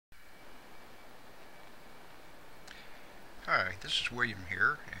This is William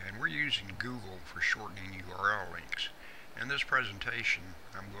here, and we're using Google for shortening URL links. In this presentation,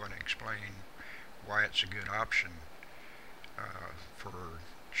 I'm going to explain why it's a good option for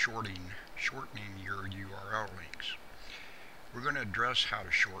shortening your URL links. We're going to address how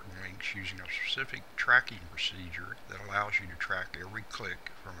to shorten links using a specific tracking procedure that allows you to track every click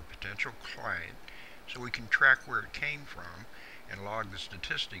from a potential client so we can track where it came from and log the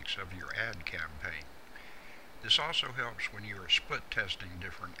statistics of your ad campaign. This also helps when you are split testing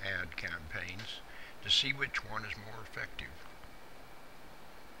different ad campaigns to see which one is more effective.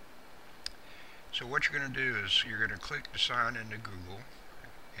 So what you're going to do is you're going to click to sign into Google,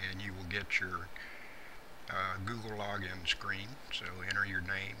 and you will get your Google login screen. So enter your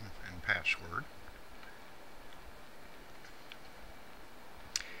name and password.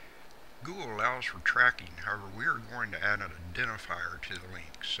 Google allows for tracking, however we are going to add an identifier to the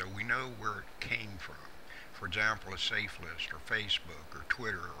link so we know where it came from. For example, a safe list or Facebook or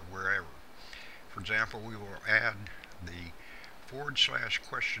Twitter or wherever. For example, we will add the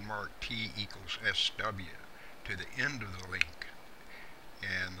 /?T equals SW to the end of the link.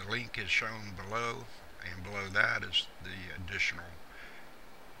 And the link is shown below, and below that is the additional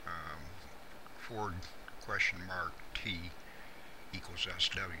 /T equals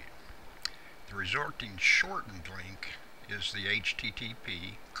SW. The resulting shortened link is the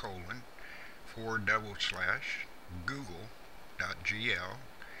http://Google.gl,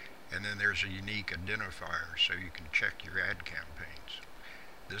 and then there's a unique identifier so you can check your ad campaigns.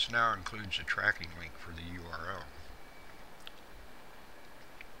 This now includes a tracking link for the URL.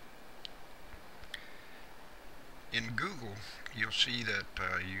 In Google, you'll see that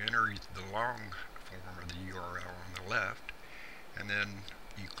you enter the long form of the URL on the left, and then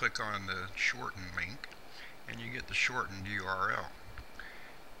you click on the shorten link and you get the shortened URL.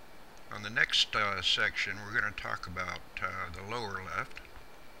 On the next section, we're going to talk about the lower left,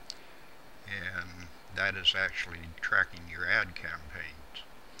 and that is actually tracking your ad campaigns.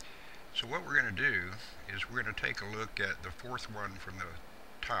 So what we're going to do is we're going to take a look at the fourth one from the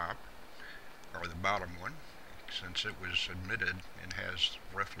top, or the bottom one, since it was submitted and has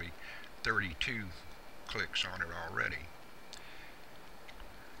roughly 32 clicks on it already.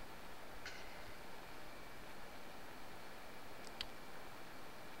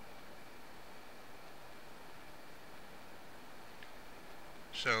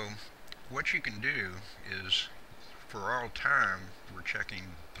 So what you can do is, for all time, we're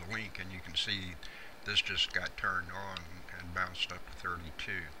checking the link, and you can see this just got turned on and bounced up to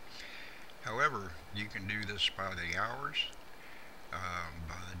 32. However, you can do this by the hours,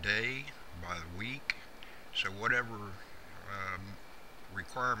 by the day, by the week, so whatever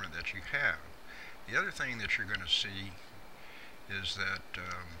requirement that you have. The other thing that you're going to see is that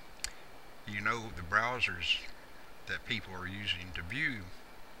you know the browsers that people are using to view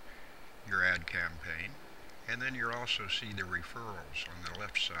your ad campaign, and then you'll also see the referrals on the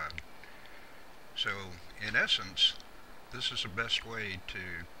left side. So in essence, this is the best way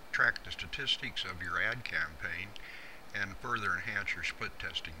to track the statistics of your ad campaign and further enhance your split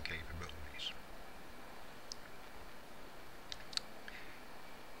testing capabilities.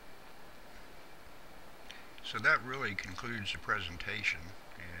 So that really concludes the presentation,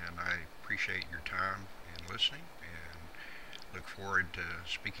 and I appreciate your time and listening, and look forward to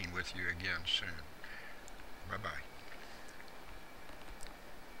speaking with you again soon. Bye-bye.